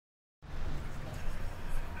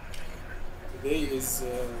Today is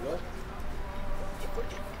what?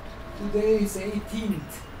 Today is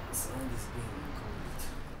 18th.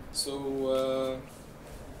 So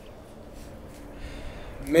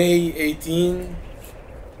May 18,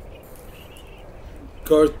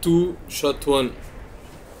 car 2, shot 1.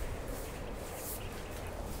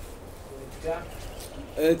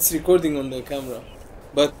 It's recording on the camera,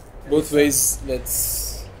 but both ways.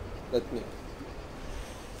 Let me.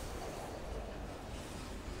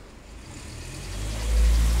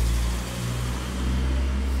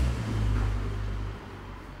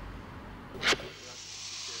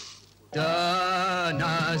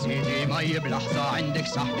 دانا زيدي مي بلحظة عندك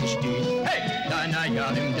صح جديد دانا يا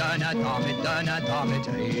ام دانا طعمت دانا طعمت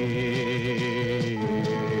عيد.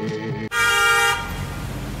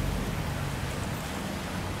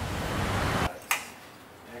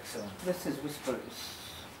 Excellent. This is Whispers.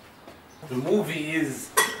 The movie is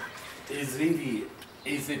really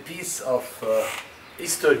a piece of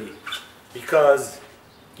history because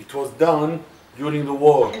it was done during the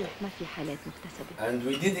war, and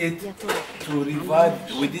we did it to revive.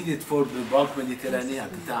 We did it for the Bank Mediterranean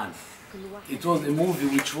at the time. It was a movie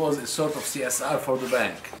which was a sort of CSR for the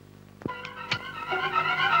bank.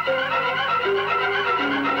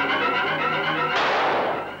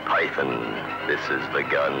 Python, this is the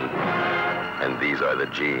gun, and these are the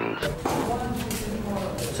genes.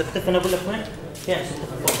 سكتك انا بقول لك وين؟ فين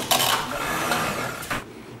سكتك فوق؟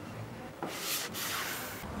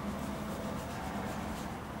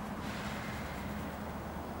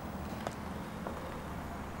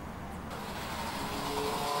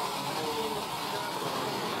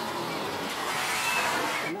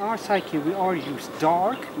 In our psyche, we are used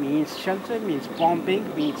dark means shelter, means bombing,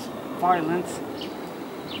 means violence.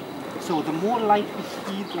 So the more light we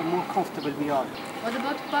see, the more comfortable we are. What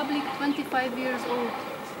about public 25 years old,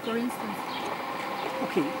 for instance?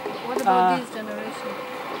 Okay. What about this generation?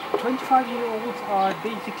 25-year-olds are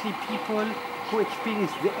basically people who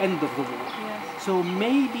experience the end of the war. Yes. So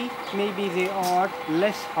maybe they are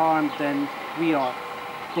less harmed than we are.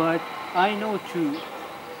 But I know too,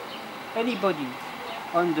 anybody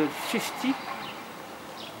under 50,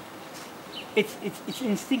 it's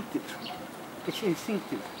instinctive. It's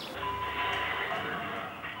instinctive.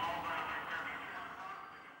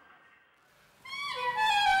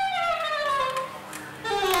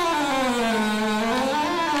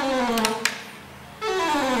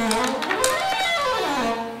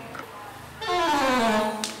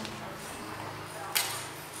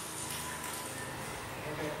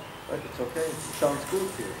 But it's okay. It sounds good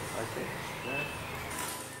to you, I think.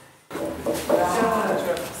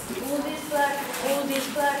 All this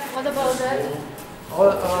black. What about that?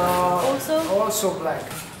 Also black.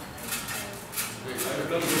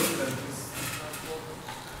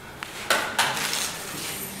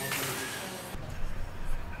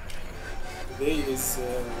 Today is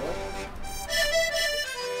what?